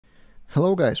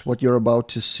Hello guys, what you're about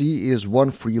to see is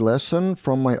one free lesson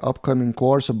from my upcoming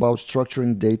course about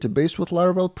structuring database with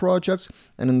Laravel projects,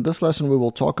 and in this lesson we will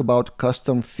talk about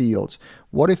custom fields.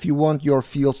 What if you want your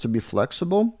fields to be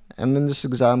flexible? And in this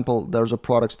example there's a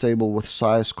products table with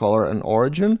size, color and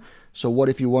origin. So what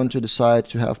if you want to decide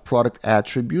to have product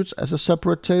attributes as a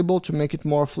separate table to make it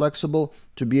more flexible,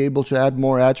 to be able to add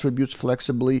more attributes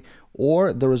flexibly?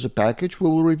 Or there is a package we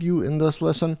will review in this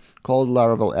lesson called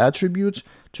Laravel Attributes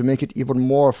to make it even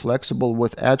more flexible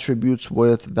with attributes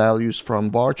with values from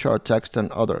varchar, text and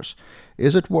others.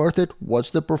 Is it worth it? What's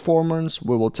the performance?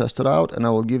 We will test it out and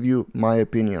I will give you my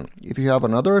opinion. If you have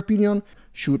another opinion,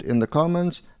 shoot in the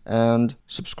comments and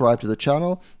subscribe to the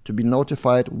channel to be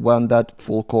notified when that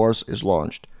full course is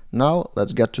launched. Now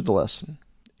let's get to the lesson.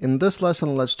 In this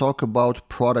lesson, let's talk about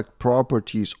product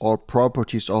properties or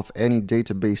properties of any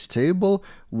database table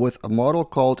with a model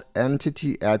called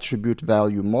Entity Attribute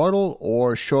Value Model,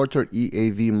 or shorter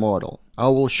EAV-Model. I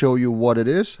will show you what it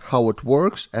is, how it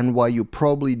works, and why you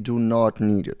probably do not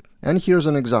need it. And here's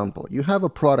an example. You have a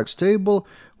products table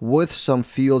with some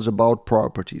fields about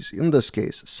properties. In this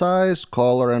case, size,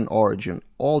 color, and origin,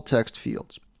 all text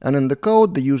fields. And in the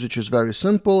code, the usage is very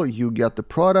simple. You get the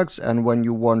products, and when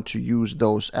you want to use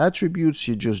those attributes,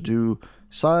 you just do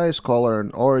size, color,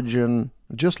 and origin,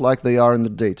 just like they are in the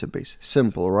database.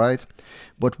 Simple, right?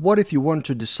 But what if you want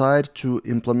to decide to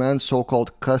implement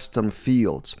so-called custom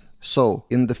fields? So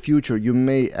in the future, you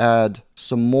may add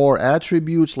some more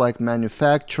attributes like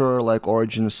manufacturer, like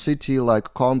origin city,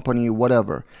 like company,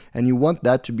 whatever. And you want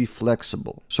that to be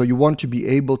flexible. So you want to be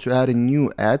able to add a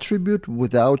new attribute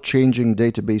without changing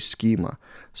database schema.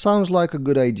 Sounds like a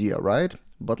good idea, right?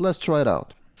 But let's try it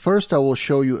out. First, I will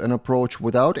show you an approach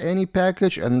without any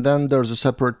package, and then there's a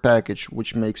separate package,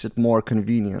 which makes it more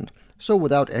convenient. So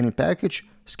without any package,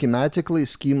 schematically,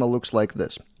 schema looks like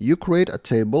this. You create a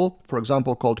table, for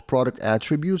example, called product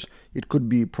attributes. It could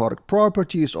be product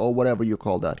properties or whatever you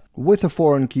call that, with a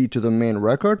foreign key to the main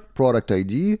record, product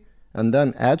ID, and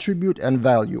then attribute and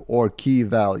value or key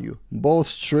value. Both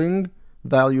string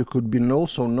value could be null,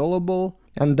 so nullable.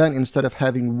 And then instead of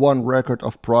having one record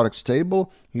of products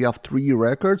table, you have 3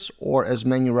 records or as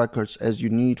many records as you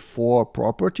need for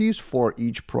properties for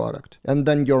each product. And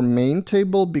then your main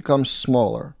table becomes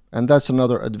smaller. And that's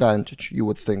another advantage, you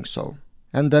would think so.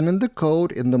 And then in the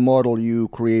code, in the model you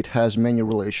create has many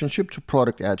relationship to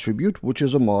product attribute, which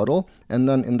is a model. And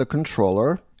then in the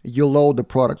controller, you load the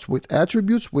products with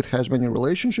attributes with has many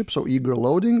relationships, so eager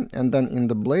loading. And then in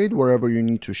the blade, wherever you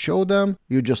need to show them,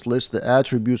 you just list the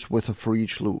attributes with a for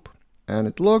each loop. And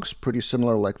it looks pretty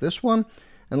similar like this one.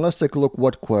 And let's take a look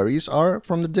what queries are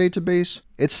from the database.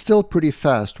 It's still pretty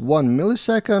fast, 1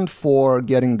 millisecond for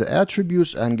getting the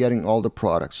attributes and getting all the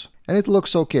products. And it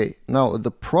looks okay. Now the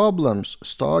problems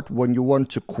start when you want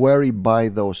to query by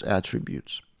those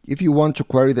attributes. If you want to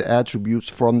query the attributes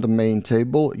from the main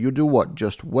table, you do what?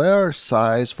 Just where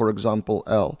size, for example,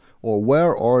 L, or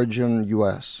where origin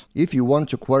US. If you want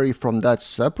to query from that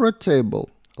separate table,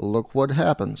 look what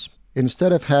happens.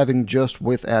 Instead of having just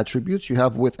with attributes, you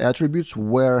have with attributes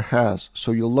where has.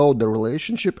 So you load the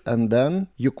relationship and then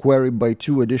you query by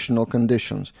 2 additional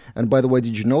conditions. And by the way,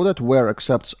 did you know that where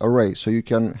accepts array? So you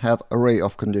can have array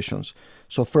of conditions.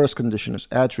 So first condition is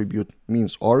attribute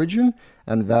means origin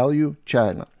and value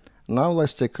China. Now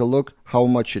let's take a look how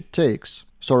much it takes.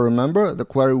 So remember, the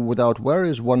query without where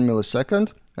is 1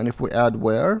 millisecond. And if we add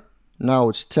where, now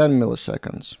it's 10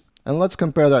 milliseconds. And let's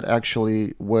compare that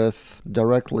actually with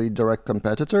direct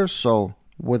competitors. So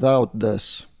without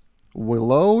this, we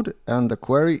load and the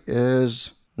query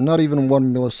is not even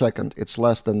 1 millisecond. It's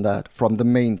less than that from the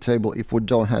main table if we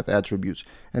don't have attributes.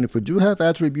 And if we do have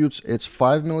attributes, it's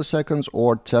 5 milliseconds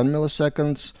or 10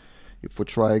 milliseconds. If we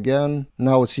try again,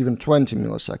 now it's even 20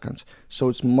 milliseconds. So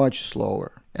it's much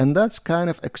slower. And that's kind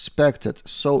of expected.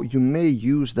 So you may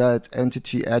use that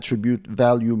entity attribute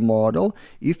value model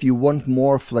if you want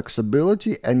more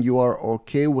flexibility and you are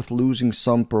okay with losing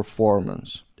some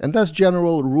performance. And that's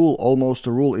general rule, almost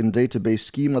a rule in database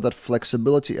schema, that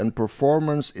flexibility and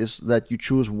performance is that you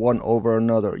choose one over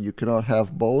another. You cannot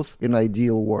have both in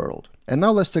ideal world. And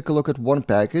now let's take a look at one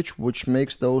package which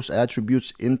makes those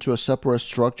attributes into a separate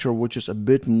structure which is a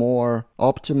bit more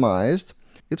optimized.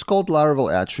 It's called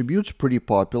Laravel Attributes, pretty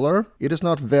popular. It is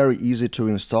not very easy to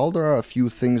install. There are a few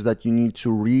things that you need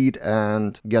to read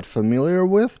and get familiar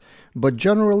with, but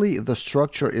generally the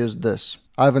structure is this.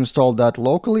 I've installed that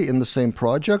locally in the same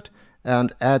project,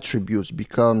 and attributes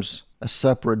becomes a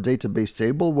separate database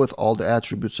table with all the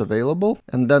attributes available,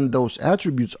 and then those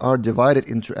attributes are divided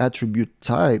into attribute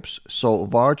types. So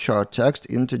varchar, text,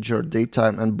 integer,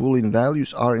 datetime, and boolean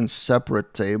values are in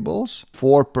separate tables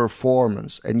for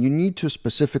performance, and you need to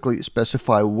specifically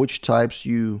specify which types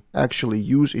you actually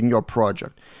use in your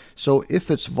project. So if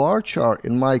it's varchar,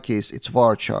 in my case it's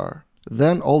varchar,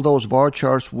 then all those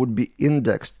varchars would be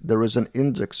indexed. There is an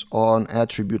index on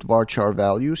attribute varchar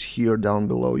values here down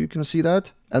below, you can see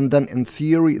that. And then in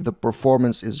theory the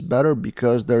performance is better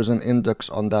because there's an index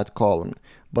on that column.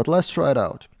 But let's try it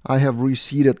out. I have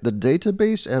reseeded the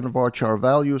database and varchar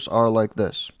values are like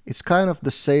this. It's kind of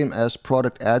the same as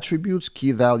product attributes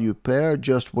key value pair,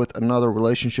 just with another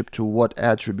relationship to what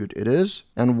attribute it is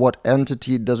and what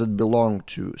entity does it belong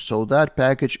to. So that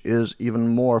package is even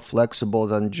more flexible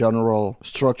than general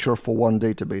structure for one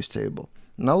database table.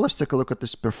 Now let's take a look at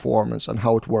this performance and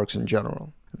how it works in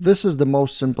general. This is the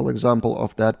most simple example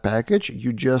of that package.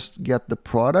 You just get the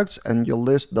products and you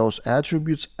list those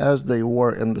attributes as they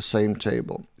were in the same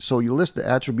table. So you list the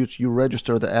attributes, you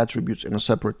register the attributes in a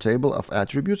separate table of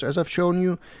attributes as I've shown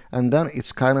you, and then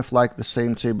it's kind of like the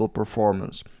same table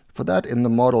performance. For that, in the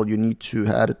model you need to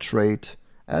add a trait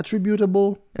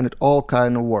attributable, and it all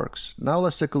kind of works. Now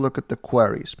let's take a look at the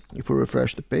queries. If we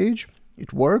refresh the page,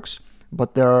 it works.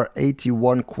 But there are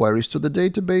 81 queries to the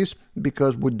database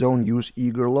because we don't use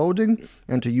eager loading.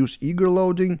 And to use eager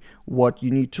loading, what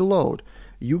you need to load?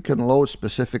 You can load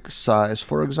specific size,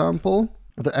 for example,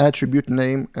 the attribute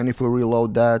name, and if we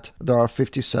reload that, there are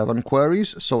 57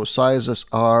 queries, so sizes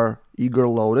are eager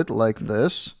loaded like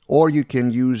this. Or you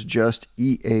can use just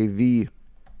EAV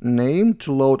name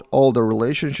to load all the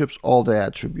relationships, all the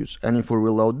attributes. And if we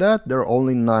reload that, there are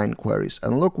only 9 queries.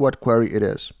 And look what query it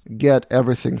is. Get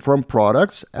everything from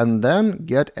products and then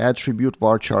get attribute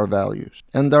varchar values.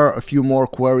 And there are a few more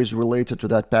queries related to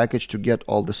that package to get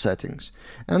all the settings.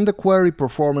 And the query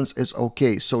performance is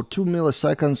okay, so 2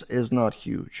 milliseconds is not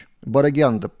huge. But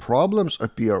again, the problems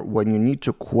appear when you need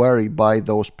to query by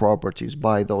those properties,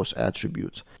 by those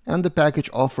attributes. And the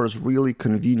package offers really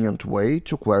convenient way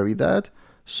to query that.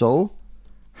 So,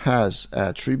 has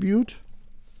attribute,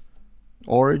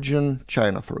 origin,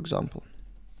 China, for example.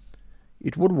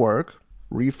 It would work,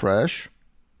 refresh,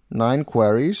 9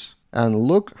 queries, and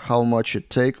look how much it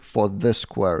takes for this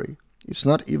query. It's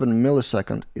not even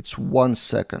millisecond, it's 1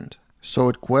 second. So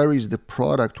it queries the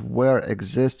product where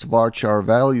exists varchar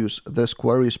values. This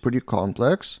query is pretty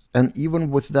complex, and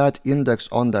even with that index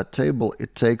on that table,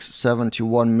 it takes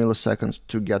 71 milliseconds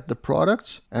to get the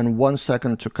products and 1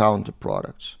 second to count the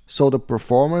products. So the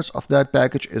performance of that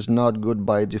package is not good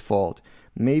by default.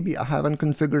 Maybe I haven't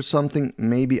configured something,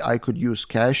 maybe I could use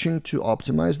caching to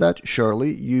optimize that.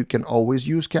 Surely you can always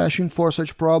use caching for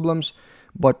such problems.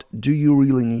 But do you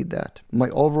really need that? My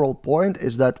overall point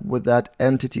is that with that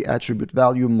entity attribute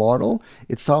value model,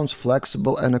 it sounds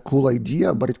flexible and a cool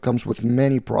idea, but it comes with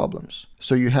many problems.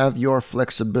 So you have your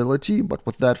flexibility, but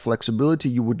with that flexibility,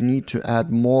 you would need to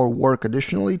add more work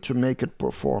additionally to make it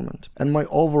performant. And my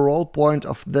overall point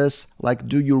of this, like,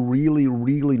 do you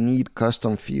really need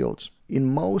custom fields?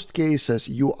 In most cases,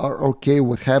 you are okay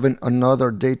with having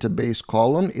another database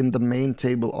column in the main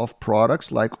table of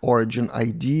products like origin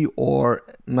ID or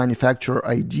manufacturer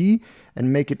ID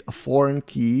and make it a foreign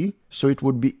key so it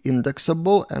would be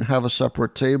indexable and have a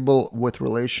separate table with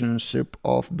relationship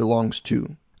of belongs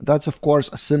to. That's of course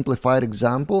a simplified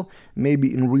example.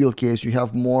 Maybe in real case you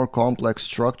have more complex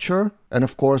structure, and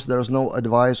of course there's no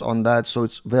advice on that, so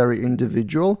it's very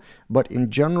individual. But in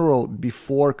general,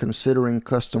 before considering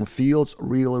custom fields,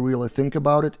 really think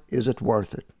about it. Is it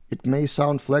worth it? It may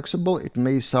sound flexible, it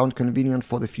may sound convenient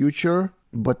for the future,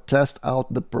 but test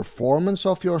out the performance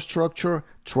of your structure.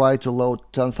 Try to load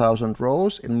 10,000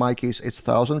 rows. In my case it's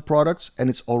 1,000 products and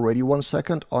it's already 1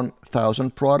 second on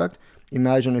 1,000 product.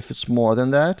 Imagine if it's more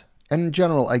than that. And in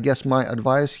general, I guess my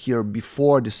advice here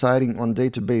before deciding on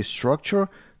database structure,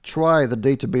 try the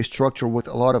database structure with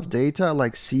a lot of data,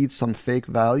 like seed some fake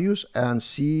values and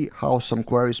see how some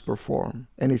queries perform.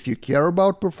 And if you care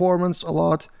about performance a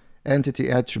lot, entity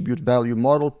attribute value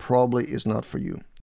model probably is not for you.